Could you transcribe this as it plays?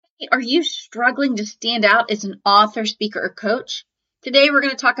Are you struggling to stand out as an author, speaker, or coach? Today, we're going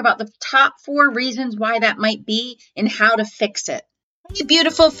to talk about the top 4 reasons why that might be and how to fix it. Hey,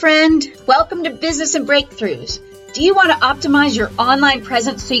 beautiful friend. Welcome to Business and Breakthroughs. Do you want to optimize your online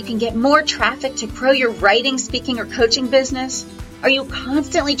presence so you can get more traffic to grow your writing, speaking, or coaching business? Are you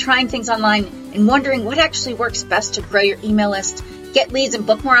constantly trying things online and wondering what actually works best to grow your email list, get leads, and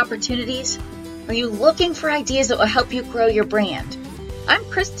book more opportunities? Are you looking for ideas that will help you grow your brand? I'm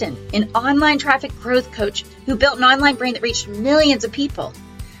Kristen, an online traffic growth coach who built an online brand that reached millions of people.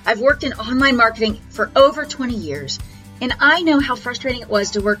 I've worked in online marketing for over 20 years, and I know how frustrating it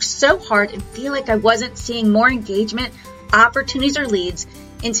was to work so hard and feel like I wasn't seeing more engagement, opportunities, or leads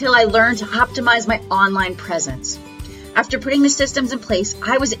until I learned to optimize my online presence. After putting the systems in place,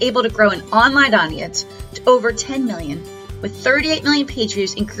 I was able to grow an online audience to over 10 million with 38 million page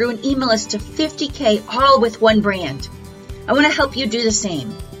views and grew an email list to 50K all with one brand. I want to help you do the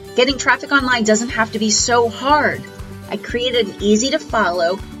same. Getting traffic online doesn't have to be so hard. I created an easy to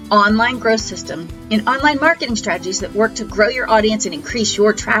follow online growth system and online marketing strategies that work to grow your audience and increase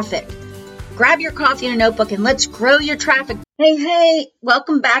your traffic. Grab your coffee and a notebook and let's grow your traffic. Hey,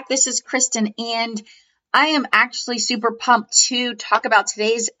 welcome back. This is Kristen, and I am actually super pumped to talk about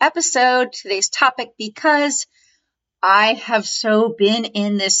today's episode, today's topic, because I have so been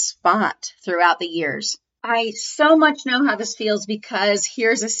in this spot throughout the years. I so much know how this feels because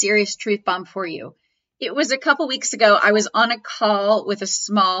here's a serious truth bomb for you. It was a couple weeks ago, I was on a call with a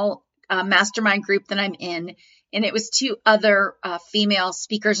small mastermind group that I'm in, and it was 2 other female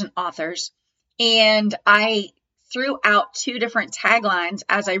speakers and authors. And I threw out 2 different taglines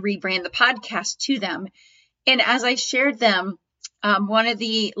as I rebrand the podcast to them. And as I shared them, one of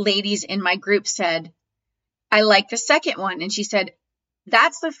the ladies in my group said, I like the second one. And she said,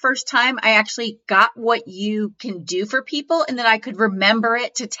 that's the first time I actually got what you can do for people and that I could remember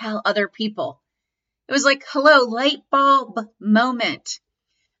it to tell other people. It was like, hello, light bulb moment.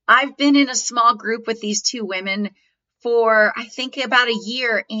 I've been in a small group with these 2 women for, I think, about a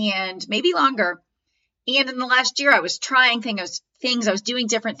year and maybe longer. And in the last year, I was trying things, I was doing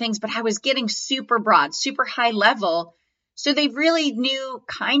different things, but I was getting super broad, super high level. So they really knew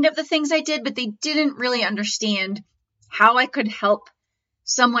kind of the things I did, but they didn't really understand how I could help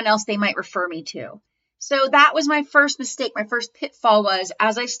someone else they might refer me to. So that was my first mistake. My first pitfall was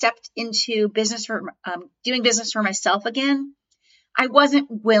as I stepped into business doing business for myself again, I wasn't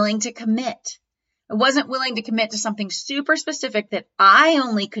willing to commit. I wasn't willing to commit to something super specific that I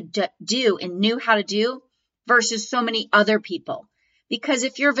only could do and knew how to do versus so many other people. Because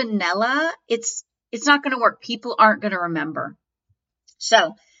if you're vanilla, it's not going to work. People aren't going to remember.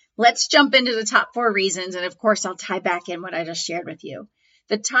 So let's jump into the top 4 reasons. And of course, I'll tie back in what I just shared with you.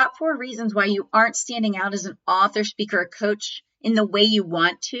 The top 4 reasons why you aren't standing out as an author, speaker, or coach in the way you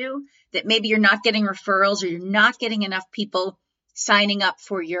want to, that maybe you're not getting referrals or you're not getting enough people signing up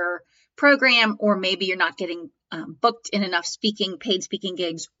for your program, or maybe you're not getting booked in enough paid speaking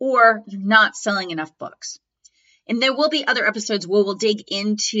gigs, or you're not selling enough books. And there will be other episodes where we'll dig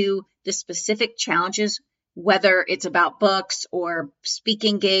into the specific challenges, whether it's about books or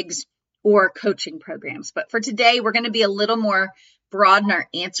speaking gigs or coaching programs. But for today, we're going to be a little more broad in our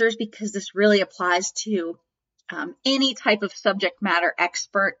answers because this really applies to any type of subject matter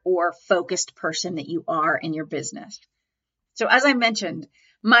expert or focused person that you are in your business. So as I mentioned,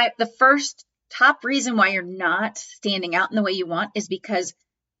 the first top reason why you're not standing out in the way you want is because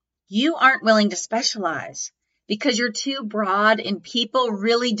you aren't willing to specialize, because you're too broad and people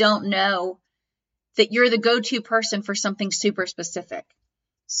really don't know that you're the go-to person for something super specific.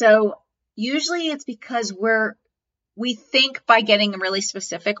 So usually it's because we think by getting really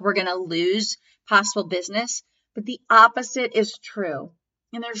specific, we're going to lose possible business, but the opposite is true.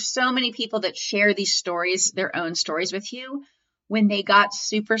 And there's so many people that share these stories, their own stories with you. When they got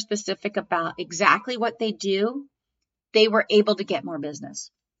super specific about exactly what they do, they were able to get more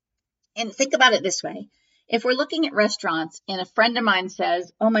business. And think about it this way. If we're looking at restaurants and a friend of mine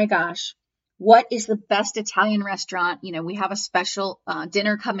says, oh my gosh, what is the best Italian restaurant? We have a special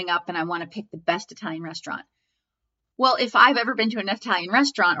dinner coming up and I want to pick the best Italian restaurant. Well, if I've ever been to an Italian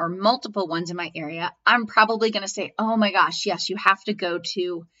restaurant or multiple ones in my area, I'm probably going to say, oh my gosh, yes, you have to go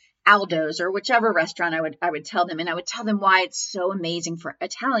to Aldo's or whichever restaurant I would tell them. And I would tell them why it's so amazing for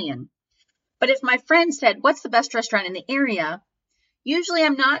Italian. But if my friend said, what's the best restaurant in the area? Usually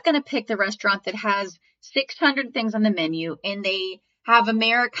I'm not going to pick the restaurant that has 600 things on the menu and they have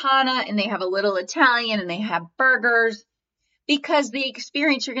Americana and they have a little Italian and they have burgers. Because the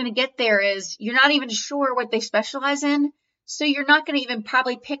experience you're going to get there is you're not even sure what they specialize in. So you're not going to even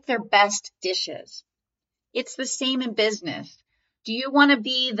probably pick their best dishes. It's the same in business. Do you want to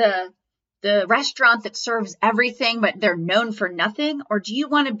be the restaurant that serves everything, but they're known for nothing? Or do you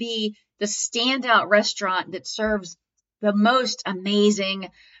want to be the standout restaurant that serves the most amazing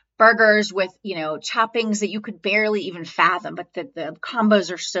burgers with, toppings that you could barely even fathom, but the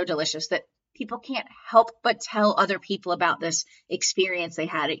combos are so delicious that people can't help but tell other people about this experience they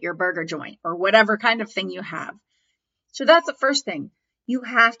had at your burger joint or whatever kind of thing you have? So that's the first thing. You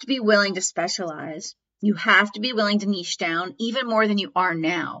have to be willing to specialize. You have to be willing to niche down even more than you are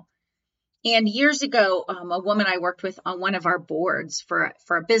now. And years ago, a woman I worked with on one of our boards for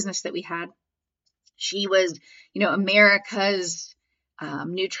a business that we had, she was, America's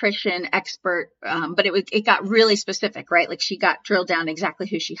nutrition expert, but it got really specific, right? Like she got drilled down exactly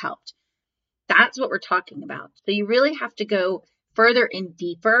who she helped. That's what we're talking about. So you really have to go further and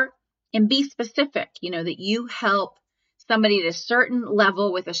deeper and be specific, that you help somebody at a certain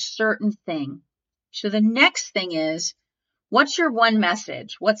level with a certain thing. So the next thing is, what's your one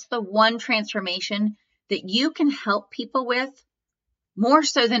message? What's the one transformation that you can help people with more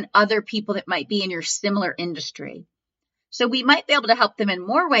so than other people that might be in your similar industry? So we might be able to help them in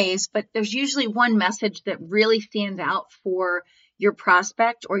more ways, but there's usually one message that really stands out for your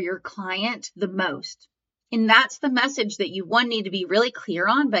prospect or your client the most. And that's the message that you, one, need to be really clear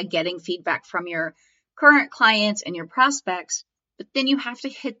on by getting feedback from your current clients and your prospects. But then you have to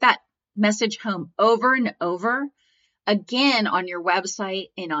hit that message home over and over again on your website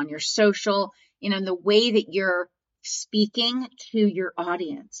and on your social and in the way that you're speaking to your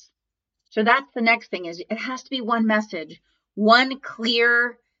audience. So that's the next thing, is it has to be one message, one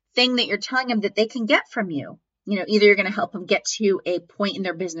clear thing that you're telling them that they can get from you. Either you're going to help them get to a point in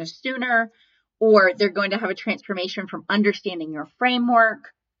their business sooner, or they're going to have a transformation from understanding your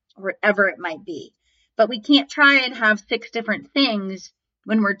framework, or whatever it might be. But we can't try and have 6 different things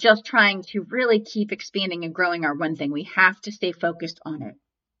when we're just trying to really keep expanding and growing our one thing. We have to stay focused on it.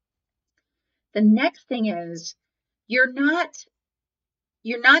 The next thing is you're not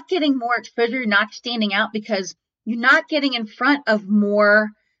getting more exposure. You're not standing out because you're not getting in front of more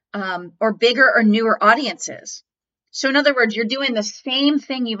or bigger or newer audiences. So in other words, you're doing the same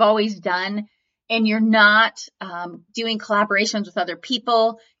thing you've always done, and you're not doing collaborations with other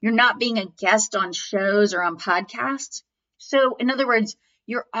people. You're not being a guest on shows or on podcasts. So in other words,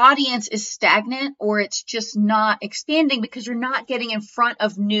 your audience is stagnant, or it's just not expanding because you're not getting in front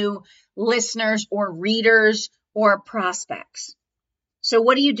of new listeners or readers or prospects. So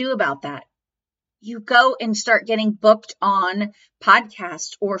what do you do about that? You go and start getting booked on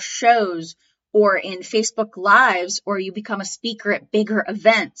podcasts or shows or in Facebook Lives, or you become a speaker at bigger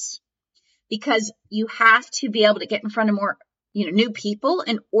events, because you have to be able to get in front of more, new people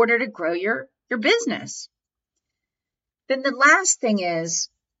in order to grow your business. Then the last thing is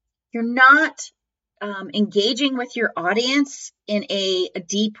you're not engaging with your audience in a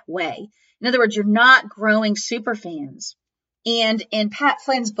deep way. In other words, you're not growing superfans. And in Pat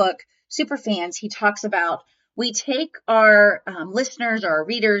Flynn's book, Superfans, he talks about, we take our listeners, our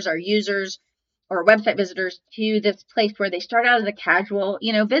readers, our users, or website visitors to this place where they start out as a casual,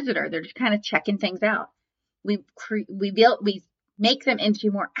 visitor. They're just kind of checking things out. We make them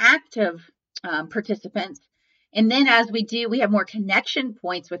into more active participants. And then as we do, we have more connection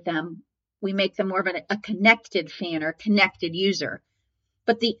points with them. We make them more of a connected fan or connected user.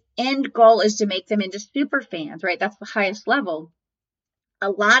 But the end goal is to make them into super fans, right? That's the highest level. A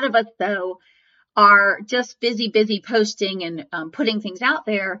lot of us, though, are just busy posting and putting things out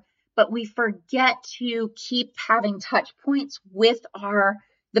there, but we forget to keep having touch points with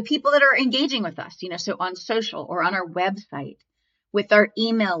the people that are engaging with us, so on social or on our website, with our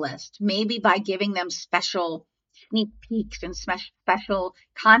email list, maybe by giving them special sneak peeks and special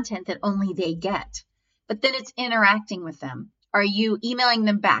content that only they get. But then it's interacting with them. Are you emailing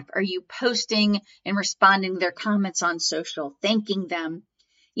them back? Are you posting and responding to their comments on social, thanking them?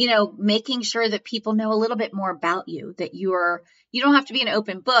 Making sure that people know a little bit more about you, that you don't have to be an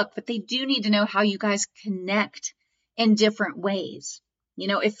open book, but they do need to know how you guys connect in different ways.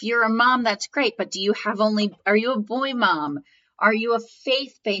 If you're a mom, that's great, but are you a boy mom? Are you a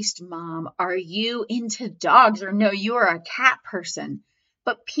faith-based mom? Are you into dogs? Or no, you are a cat person.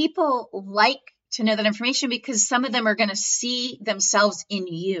 But people like to know that information because some of them are going to see themselves in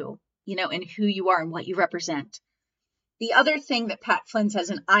you, in who you are and what you represent. The other thing that Pat Flynn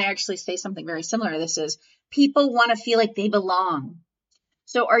says, and I actually say something very similar to this, is people want to feel like they belong.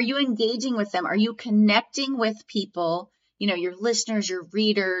 So are you engaging with them? Are you connecting with people, your listeners, your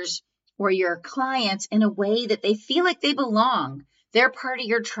readers, or your clients in a way that they feel like they belong? They're part of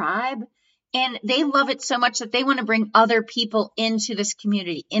your tribe, and they love it so much that they want to bring other people into this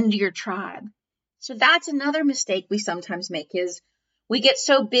community, into your tribe. So that's another mistake we sometimes make, is we get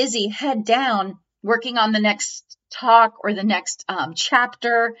so busy, head down, working on the next talk or the next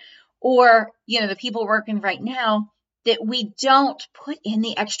chapter, or, the people working right now, that we don't put in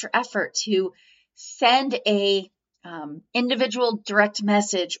the extra effort to send a individual direct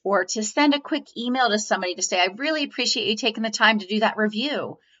message or to send a quick email to somebody to say, I really appreciate you taking the time to do that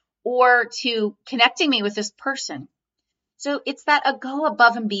review, or to connecting me with this person. So it's that a go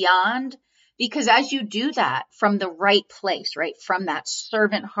above and beyond, because as you do that from the right place, right, from that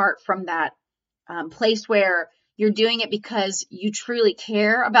servant heart, from that place where you're doing it because you truly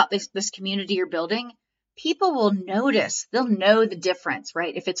care about this community you're building, people will notice. They'll know the difference,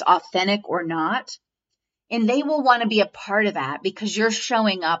 right, if it's authentic or not. And they will want to be a part of that because you're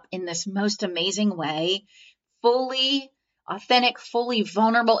showing up in this most amazing way, fully authentic, fully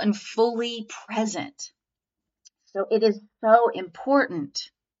vulnerable, and fully present. So it is so important.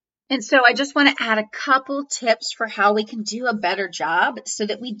 And so I just want to add a couple tips for how we can do a better job so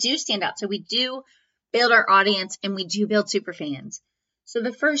that we do stand out. So we do build our audience and we do build super fans. So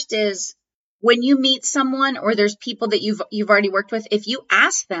the first is, when you meet someone or there's people that you've already worked with, if you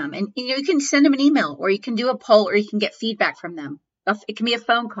ask them, and you can send them an email or you can do a poll or you can get feedback from them. It can be a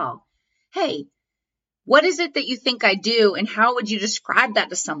phone call. Hey, what is it that you think I do and how would you describe that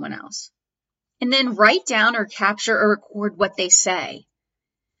to someone else? And then write down or capture or record what they say.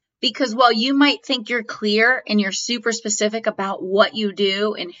 Because while you might think you're clear and you're super specific about what you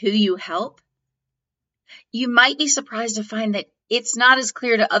do and who you help, you might be surprised to find that it's not as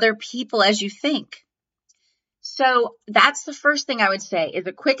clear to other people as you think. So that's the first thing I would say is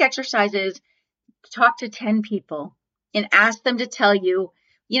a quick exercise is talk to 10 people and ask them to tell you,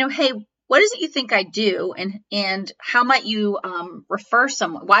 hey, what is it you think I do? And how might you refer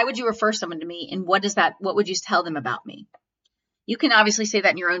someone? Why would you refer someone to me? And what would you tell them about me? You can obviously say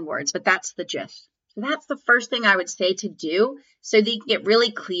that in your own words, but that's the gist. So that's the first thing I would say to do so that you can get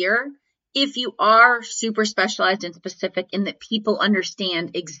really clear if you are super specialized and specific and that people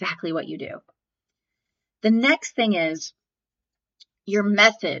understand exactly what you do. The next thing is your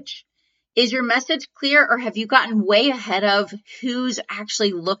message. Is your message clear, or have you gotten way ahead of who's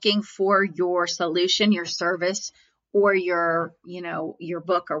actually looking for your solution, your service, or your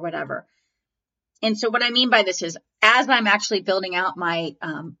book or whatever? And so what I mean by this is, as I'm actually building out my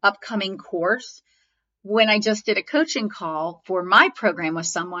upcoming course, when I just did a coaching call for my program with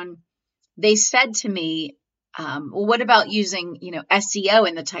someone, they said to me, well, what about using, SEO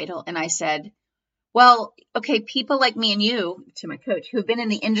in the title? And I said, well, okay, people like me and you, to my coach, who've been in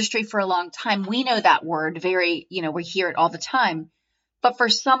the industry for a long time, we know that word we hear it all the time. But for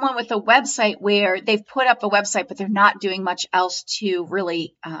someone with a website where they've put up a website, but they're not doing much else to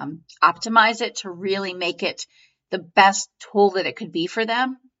really optimize it, to really make it the best tool that it could be for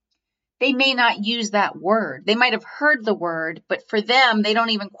them, they may not use that word. They might have heard the word, but for them, they don't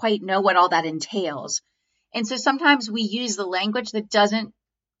even quite know what all that entails. And so sometimes we use the language that doesn't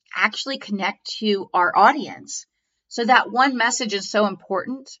actually connect to our audience. So that one message is so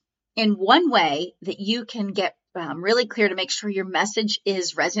important. In one way that you can get really clear to make sure your message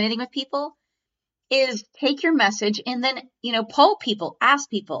is resonating with people is take your message and then, poll people, ask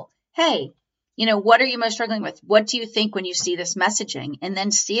people, hey, what are you most struggling with? What do you think when you see this messaging? And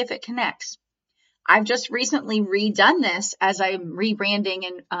then see if it connects. I've just recently redone this as I'm rebranding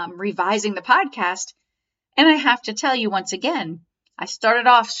and revising the podcast. And I have to tell you once again, I started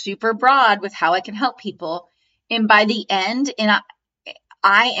off super broad with how I can help people. And by the end,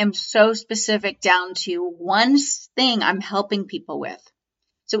 I am so specific down to one thing I'm helping people with.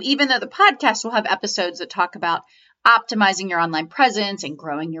 So even though the podcast will have episodes that talk about optimizing your online presence and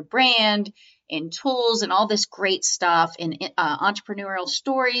growing your brand and tools and all this great stuff and entrepreneurial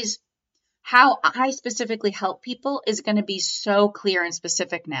stories, how I specifically help people is going to be so clear and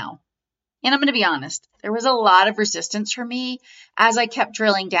specific now. And I'm going to be honest, there was a lot of resistance for me as I kept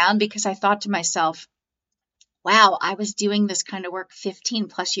drilling down because I thought to myself, wow, I was doing this kind of work 15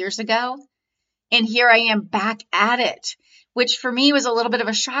 plus years ago. And here I am back at it, which for me was a little bit of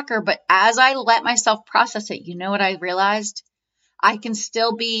a shocker. But as I let myself process it, you know what I realized? I can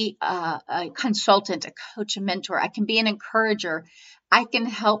still be a consultant, a coach, a mentor. I can be an encourager. I can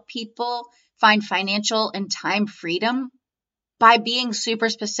help people find financial and time freedom by being super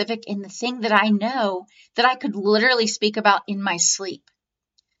specific in the thing that I know that I could literally speak about in my sleep.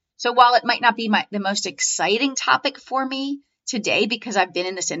 So while it might not be the most exciting topic for me today because I've been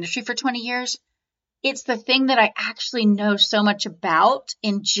in this industry for 20 years, it's the thing that I actually know so much about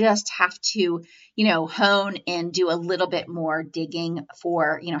and just have to, hone and do a little bit more digging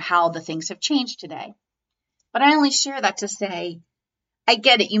for, how the things have changed today. But I only share that to say, I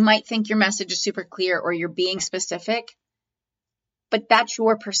get it. You might think your message is super clear or you're being specific, but that's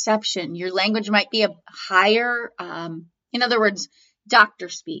your perception. Your language might be a higher, in other words, doctor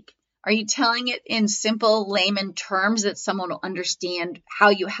speak. Are you telling it in simple layman terms that someone will understand how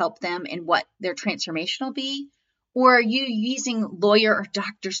you help them and what their transformation will be? Or are you using lawyer or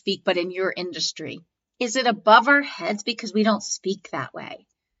doctor speak, but in your industry? Is it above our heads because we don't speak that way?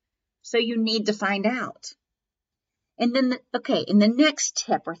 So you need to find out. And then, and the next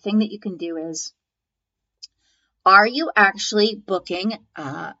tip or thing that you can do is, are you actually booking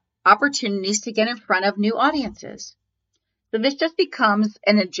opportunities to get in front of new audiences? So this just becomes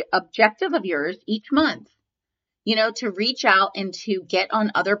an objective of yours each month, to reach out and to get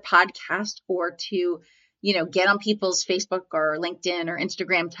on other podcasts or to, get on people's Facebook or LinkedIn or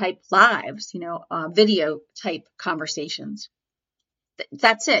Instagram type lives, video type conversations.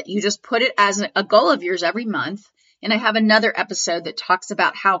 That's it. You just put it as a goal of yours every month. And I have another episode that talks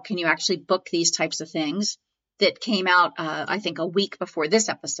about how can you actually book these types of things that came out, I think, a week before this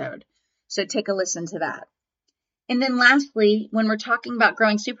episode. So take a listen to that. And then lastly, when we're talking about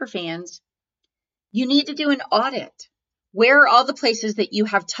growing superfans, you need to do an audit. Where are all the places that you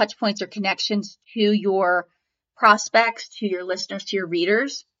have touch points or connections to your prospects, to your listeners, to your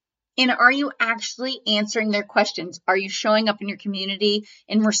readers? And are you actually answering their questions? Are you showing up in your community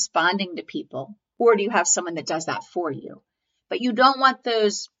and responding to people? Or do you have someone that does that for you? But you don't want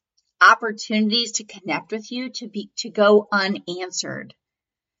those opportunities to connect with you to go unanswered,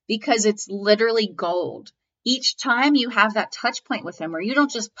 because it's literally gold. Each time you have that touch point with them, where you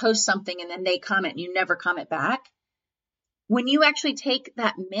don't just post something and then they comment and you never comment back. When you actually take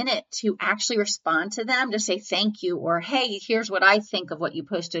that minute to actually respond to them, to say thank you, or hey, here's what I think of what you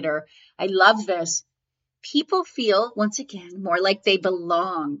posted, or I love this, people feel, once again, more like they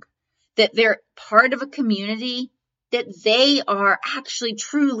belong, that they're part of a community that they are actually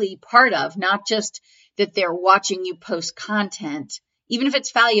truly part of, not just that they're watching you post content, even if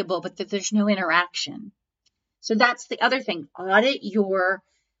it's valuable, but that there's no interaction. So that's the other thing. Audit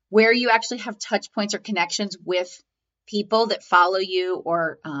where you actually have touch points or connections with people that follow you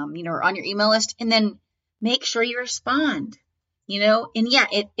or, are on your email list, and then make sure you respond, and yeah,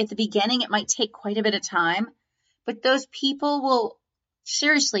 at the beginning, it might take quite a bit of time, but those people will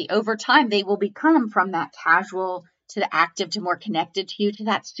seriously, over time, they will become from that casual to the active to more connected to you to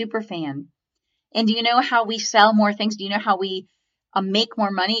that super fan. And do you know how we sell more things? Do you know how we make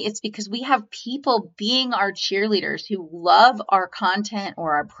more money? It's because we have people being our cheerleaders who love our content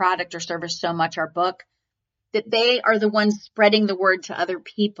or our product or service so much, our book, that they are the ones spreading the word to other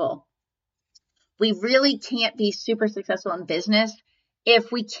people. We really can't be super successful in business if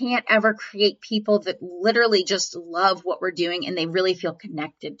we can't ever create people that literally just love what we're doing and they really feel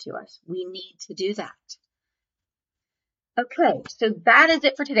connected to us. We need to do that. Okay, so that is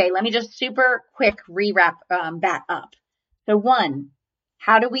it for today. Let me just super quick rewrap that up. So 1,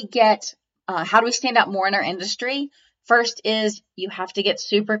 how do we stand out more in our industry? First is you have to get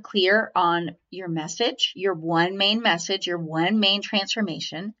super clear on your message, your one main message, your one main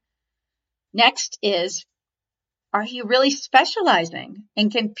transformation. Next is, are you really specializing?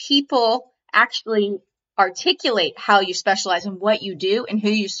 And can people actually articulate how you specialize and what you do and who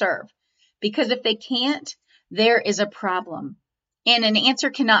you serve? Because if they can't, there is a problem. And an answer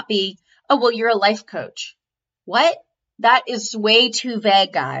cannot be, oh, well, you're a life coach. What? That is way too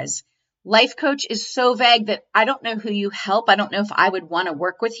vague, guys. Life coach is so vague that I don't know who you help. I don't know if I would want to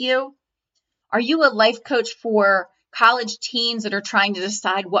work with you. Are you a life coach for college teens that are trying to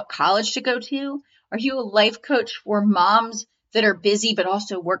decide what college to go to? Are you a life coach for moms that are busy but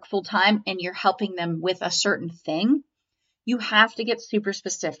also work full time and you're helping them with a certain thing? You have to get super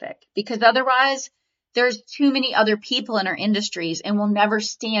specific, because otherwise there's too many other people in our industries and we'll never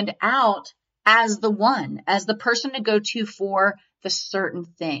stand out as the person to go to for the certain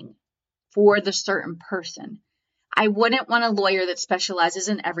thing, for the certain person. I wouldn't want a lawyer that specializes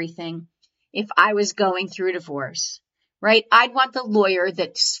in everything if I was going through a divorce, right? I'd want the lawyer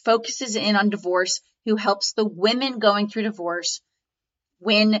that focuses in on divorce, who helps the women going through divorce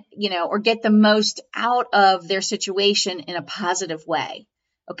win, or get the most out of their situation in a positive way.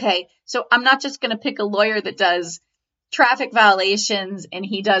 Okay. So I'm not just going to pick a lawyer that does traffic violations and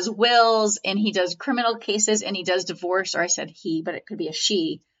he does wills and he does criminal cases and he does divorce, or I said he, but it could be a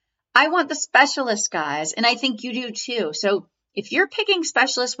she. I want the specialist, guys. And I think you do too. So if you're picking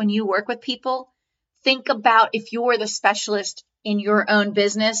specialists when you work with people, think about if you're the specialist in your own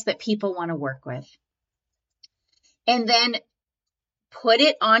business that people want to work with. And then put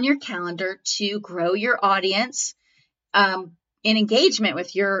it on your calendar to grow your audience in engagement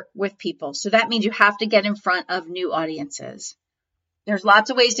with people. So that means you have to get in front of new audiences. There's lots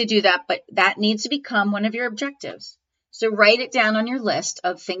of ways to do that, but that needs to become one of your objectives. So write it down on your list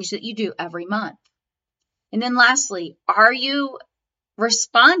of things that you do every month. And then lastly, are you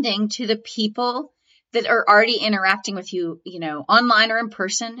responding to the people that are already interacting with you, online or in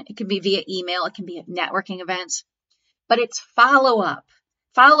person? It can be via email, it can be at networking events, but it's follow up.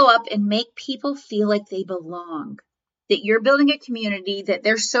 Follow up and make people feel like they belong, that you're building a community that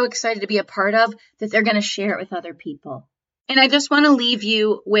they're so excited to be a part of that they're going to share it with other people. And I just want to leave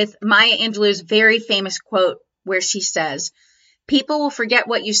you with Maya Angelou's very famous quote where she says, "People will forget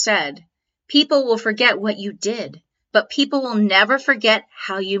what you said. People will forget what you did, but people will never forget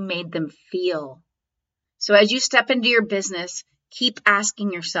how you made them feel." So as you step into your business, keep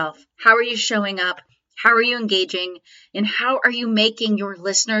asking yourself, how are you showing up? How are you engaging? And how are you making your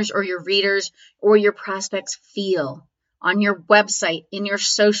listeners or your readers or your prospects feel on your website, in your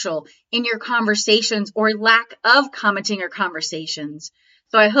social, in your conversations, or lack of commenting or conversations?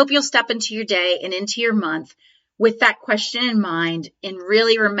 So I hope you'll step into your day and into your month with that question in mind and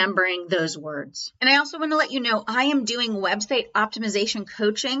really remembering those words. And I also want to let you know I am doing website optimization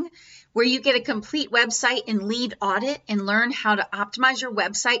coaching where you get a complete website and lead audit and learn how to optimize your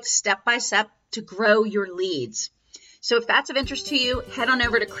website step by step to grow your leads. So if that's of interest to you, head on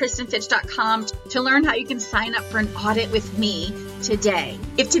over to KristenFitch.com to learn how you can sign up for an audit with me today.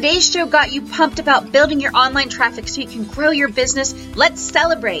 If today's show got you pumped about building your online traffic so you can grow your business, let's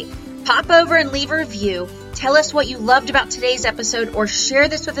celebrate. Pop over and leave a review. Tell us what you loved about today's episode or share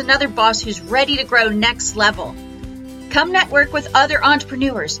this with another boss who's ready to grow next level. Come network with other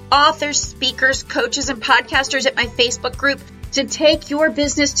entrepreneurs, authors, speakers, coaches, and podcasters at my Facebook group to take your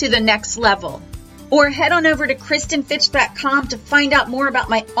business to the next level. Or head on over to KristenFitch.com to find out more about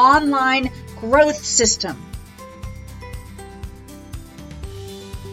my online growth system.